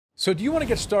So do you want to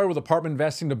get started with apartment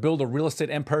investing to build a real estate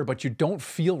empire, but you don't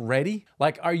feel ready?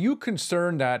 Like, are you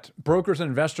concerned that brokers and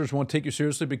investors won't take you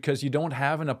seriously because you don't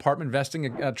have an apartment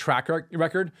investing track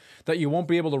record, that you won't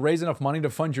be able to raise enough money to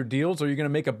fund your deals, or you're going to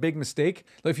make a big mistake?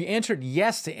 If you answered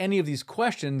yes to any of these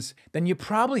questions, then you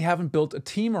probably haven't built a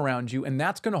team around you, and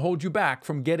that's going to hold you back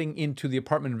from getting into the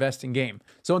apartment investing game.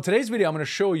 So in today's video, I'm going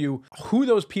to show you who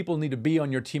those people need to be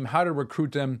on your team, how to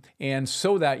recruit them, and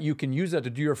so that you can use that to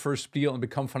do your first deal and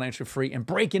become financially free and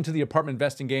break into the apartment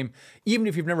investing game, even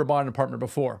if you've never bought an apartment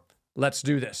before. Let's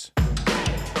do this.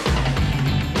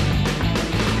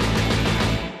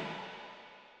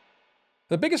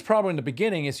 The biggest problem in the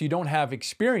beginning is you don't have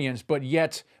experience, but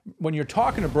yet when you're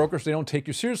talking to brokers, they don't take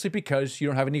you seriously because you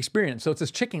don't have any experience. So it's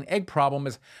this chicken egg problem: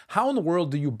 is how in the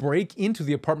world do you break into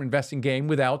the apartment investing game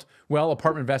without, well,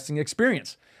 apartment investing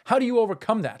experience? How do you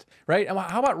overcome that, right? And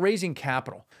how about raising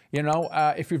capital? You know,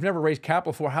 if you've never raised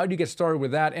capital before, how do you get started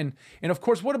with that? And of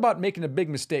course, what about making the big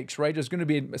mistakes, right? There's going to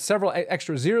be several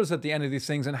extra zeros at the end of these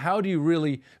things. And how do you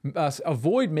really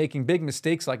avoid making big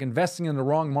mistakes like investing in the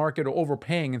wrong market or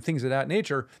overpaying and things of that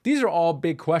nature? These are all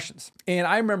big questions. And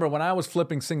I remember when I was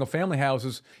flipping single family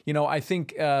houses, you know, I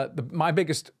think my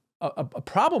biggest a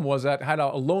problem was that I had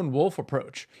a lone wolf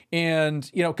approach. And,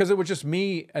 you know, because it was just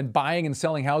me and buying and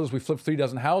selling houses. We flipped 3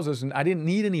 dozen houses and I didn't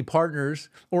need any partners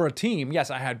or a team.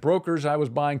 Yes, I had brokers I was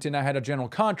buying to, and I had a general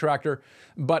contractor,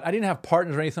 but I didn't have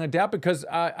partners or anything like that because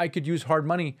I could use hard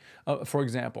money, for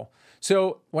example.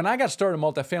 So when I got started in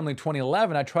multifamily in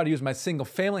 2011, I tried to use my single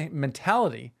family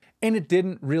mentality, and it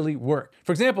didn't really work.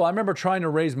 For example, I remember trying to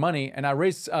raise money, and I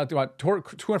raised about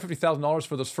 $250,000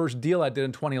 for this first deal I did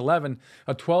in 2011,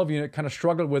 a 12-unit, kind of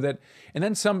struggled with it. And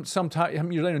then some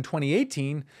time years later in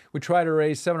 2018, we tried to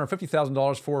raise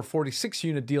 $750,000 for a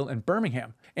 46-unit deal in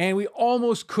Birmingham. And we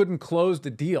almost couldn't close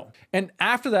the deal. And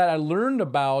after that, I learned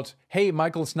about, hey,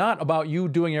 Michael, it's not about you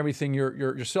doing everything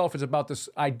yourself. It's about this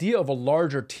idea of a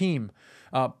larger team.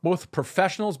 Both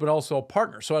professionals, but also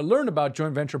partners. So I learned about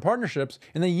joint venture partnerships,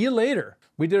 and then a year later,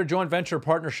 we did a joint venture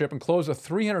partnership and closed a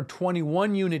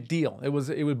 321-unit deal. It was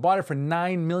bought it for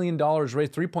 $9 million,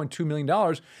 raised $3.2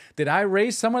 million. Did I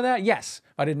raise some of that? Yes.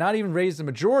 I did not even raise the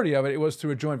majority of it. It was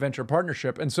through a joint venture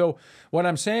partnership. And so what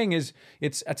I'm saying is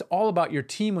it's all about your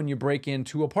team when you break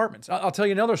into apartments. I'll tell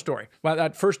you another story. Well,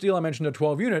 that first deal I mentioned, a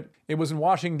 12-unit, it was in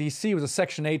Washington, D.C. It was a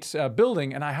Section 8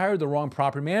 building, and I hired the wrong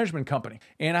property management company.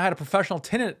 And I had a professional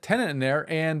tenant in there,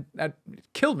 and that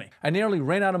killed me. I nearly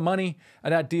ran out of money.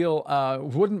 That deal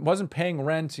wasn't paying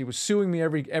rent. He was suing me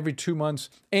every 2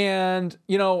 months. And,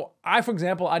 you know, for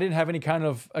example, I didn't have any kind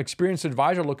of experienced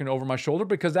advisor looking over my shoulder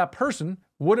because that person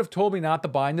would have told me not to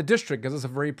buy in the district because it's a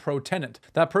very pro-tenant.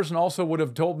 That person also would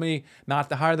have told me not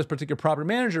to hire this particular property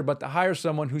manager, but to hire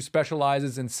someone who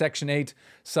specializes in Section 8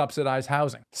 subsidized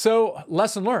housing. So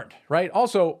lesson learned, right?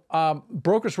 Also,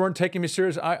 brokers weren't taking me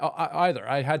serious either.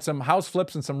 I had some house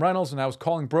flips and some rentals, and I was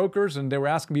calling brokers, and they were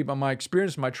asking me about my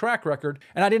experience and my track record,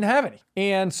 and I didn't have any.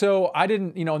 And so I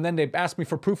didn't, you know, and then they asked me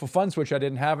for proof of funds, which I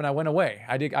didn't have, and I went away.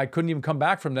 I couldn't even come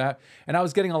back from that. And I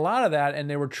was getting a lot of that, and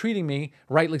they were treating me,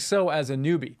 rightly so, as a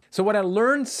newbie. So what I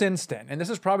learned since then, and this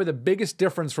is probably the biggest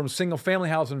difference from single family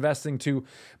house investing to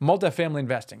multifamily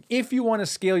investing. If you want to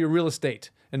scale your real estate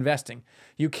investing,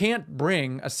 you can't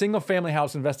bring a single family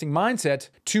house investing mindset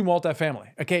to multifamily.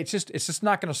 Okay, it's just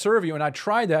not going to serve you. And I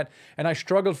tried that, and I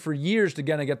struggled for years to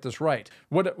get this right.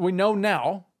 What we know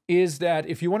now is that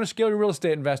if you want to scale your real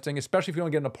estate investing, especially if you want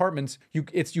to get in apartments, you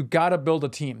got to build a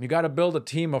team. You got to build a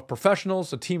team of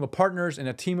professionals, a team of partners, and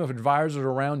a team of advisors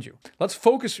around you. Let's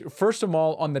focus first of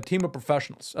all on the team of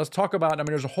professionals. Let's talk about, I mean,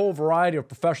 there's a whole variety of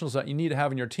professionals that you need to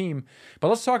have in your team, but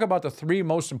let's talk about the 3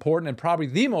 most important, and probably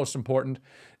the most important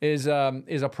is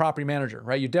a property manager,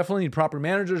 right? You definitely need property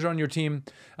managers on your team.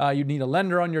 You need a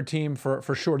lender on your team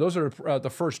for sure. Those are the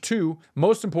first 2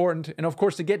 most important. And of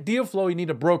course, to get deal flow, you need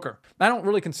a broker. I don't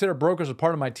really consider brokers a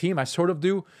part of my team. I sort of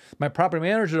do. My property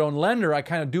manager and lender, I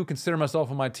kind of do consider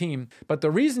myself on my team. But the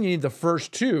reason you need the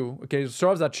first 2, okay,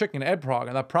 solves that chicken and egg problem.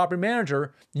 And that property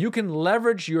manager, you can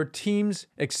leverage your team's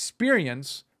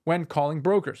experience when calling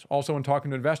brokers, also when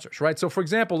talking to investors, right? So for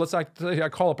example, let's say I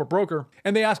call up a broker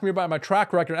and they ask me about my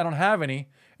track record. I don't have any,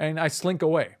 and I slink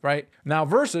away, right? Now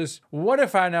versus, what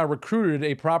if I now recruited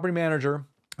a property manager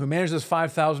who manages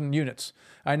 5,000 units?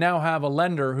 I now have a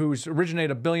lender who's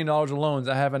originated $1 billion of loans.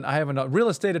 I have a real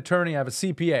estate attorney. I have a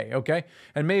CPA, okay?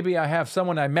 And maybe I have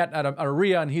someone I met at a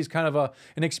RIA, and he's kind of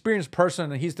an experienced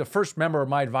person, and he's the first member of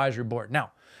my advisory board.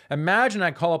 Now, Imagine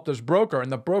I call up this broker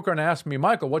and the broker and asks me,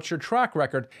 Michael, what's your track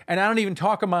record? And I don't even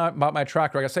talk about my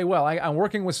track record. I say, well, I'm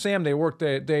working with Sam. They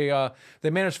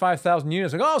manage 5,000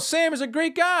 units. Like, oh, Sam is a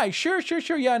great guy. Sure.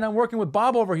 Yeah, and I'm working with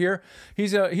Bob over here.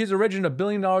 He's originated $1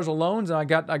 billion of loans, and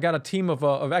I got a team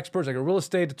of experts, like a real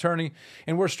estate attorney,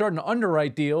 and we're starting to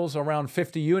underwrite deals around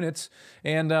 50 units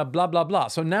and blah, blah, blah.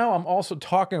 So now I'm also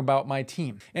talking about my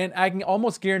team. And I can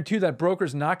almost guarantee that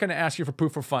broker's not going to ask you for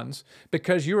proof of funds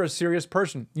because you're a serious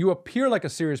person. You appear like a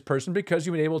serious person because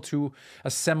you've been able to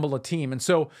assemble a team. And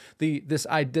so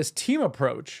this team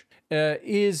approach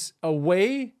is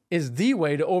the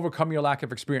way to overcome your lack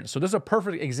of experience. So this is a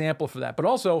perfect example for that. But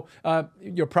also,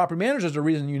 your property manager is the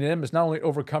reason you need them. Is not only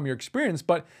overcome your experience,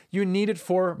 but you need it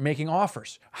for making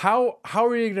offers. How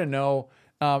are you going to know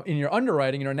in your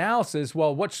underwriting, your analysis,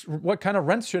 well, what kind of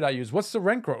rents should I use? What's the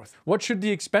rent growth? What should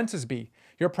the expenses be?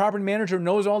 Your property manager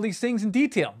knows all these things in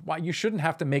detail. Why you shouldn't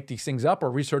have to make these things up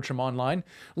or research them online.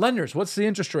 Lenders, what's the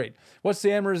interest rate? What's the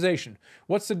amortization?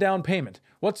 What's the down payment?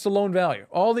 What's the loan value?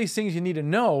 All these things you need to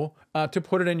know to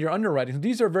put it in your underwriting.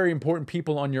 These are very important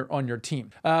people on your team.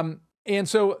 And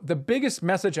so the biggest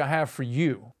message I have for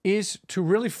you is to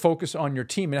really focus on your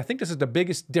team. And I think this is the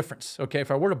biggest difference, okay?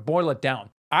 If I were to boil it down,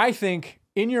 I think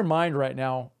in your mind right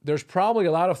now, there's probably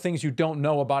a lot of things you don't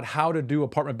know about how to do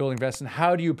apartment building investing.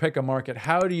 How do you pick a market?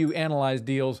 How do you analyze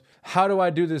deals? How do I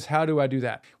do this? How do I do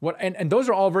that? And those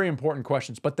are all very important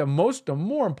questions. But the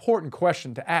more important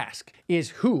question to ask is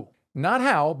who? Not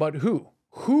how, but who.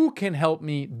 Who can help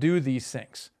me do these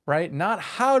things, right? Not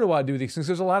how do I do these things.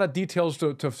 There's a lot of details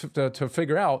to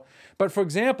figure out. But for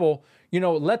example,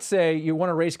 let's say you want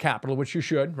to raise capital, which you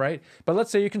should, right? But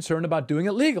let's say you're concerned about doing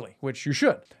it legally, which you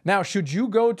should. Now, should you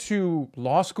go to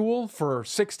law school for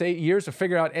 6 to 8 years to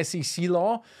figure out SEC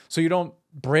law so you don't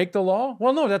break the law?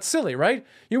 Well, no, that's silly, right?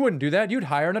 You wouldn't do that. You'd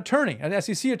hire an attorney, an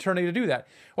SEC attorney to do that.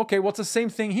 Okay, well, it's the same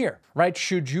thing here, right?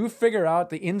 Should you figure out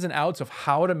the ins and outs of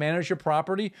how to manage your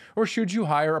property, or should you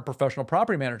hire a professional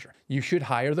property manager? You should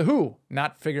hire the who,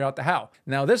 not figure out the how.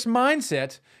 Now, this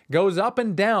mindset goes up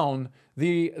and down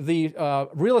the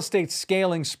real estate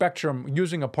scaling spectrum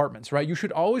using apartments, right? You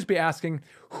should always be asking,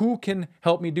 who can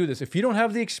help me do this? If you don't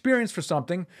have the experience for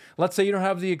something, let's say you don't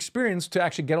have the experience to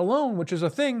actually get a loan, which is a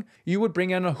thing, you would bring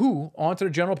in a who onto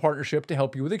the general partnership to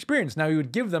help you with experience. Now, you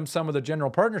would give them some of the general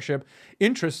partnership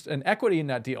interest and equity in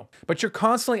that deal, but you're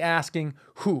constantly asking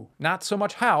who, not so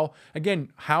much how.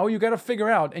 Again, how you got to figure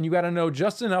out, and you got to know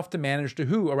just enough to manage the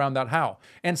who around that how.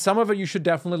 And some of it you should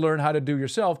definitely learn how to do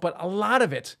yourself, but a lot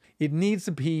of it needs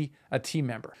to be a team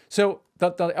member. So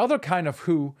the other kind of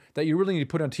who that you really need to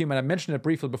put on a team, and I mentioned it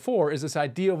briefly before, is this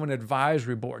idea of an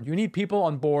advisory board. You need people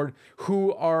on board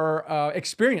who are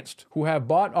experienced, who have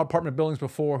bought apartment buildings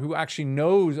before, who actually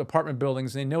knows apartment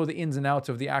buildings, and they know the ins and outs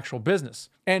of the actual business.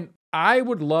 And I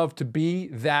would love to be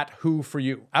that who for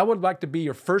you. I would like to be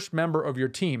your first member of your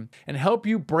team and help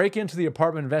you break into the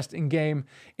apartment investing game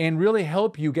and really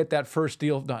help you get that first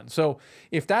deal done. So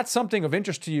if that's something of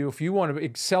interest to you, if you want to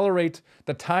accelerate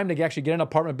the time to actually get in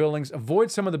apartment buildings, avoid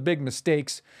some of the big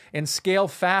mistakes, and scale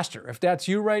faster, if that's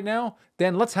you right now,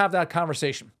 then let's have that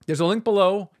conversation. There's a link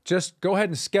below. Just go ahead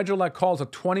and schedule that call. It's a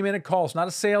 20-minute call. It's not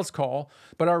a sales call,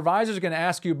 but our advisors are going to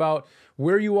ask you about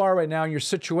where you are right now in your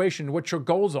situation, what your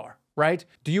goals are. Right?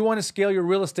 Do you want to scale your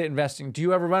real estate investing? Do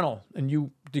you have a rental and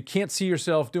you can't see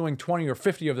yourself doing 20 or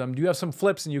 50 of them? Do you have some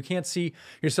flips and you can't see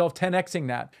yourself 10xing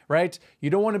that, right? You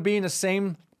don't want to be in the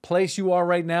same place you are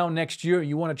right now next year.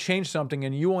 You want to change something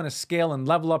and you want to scale and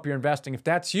level up your investing. If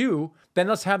that's you, then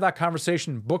let's have that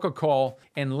conversation, book a call,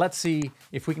 and let's see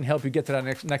if we can help you get to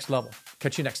that next level.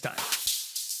 Catch you next time.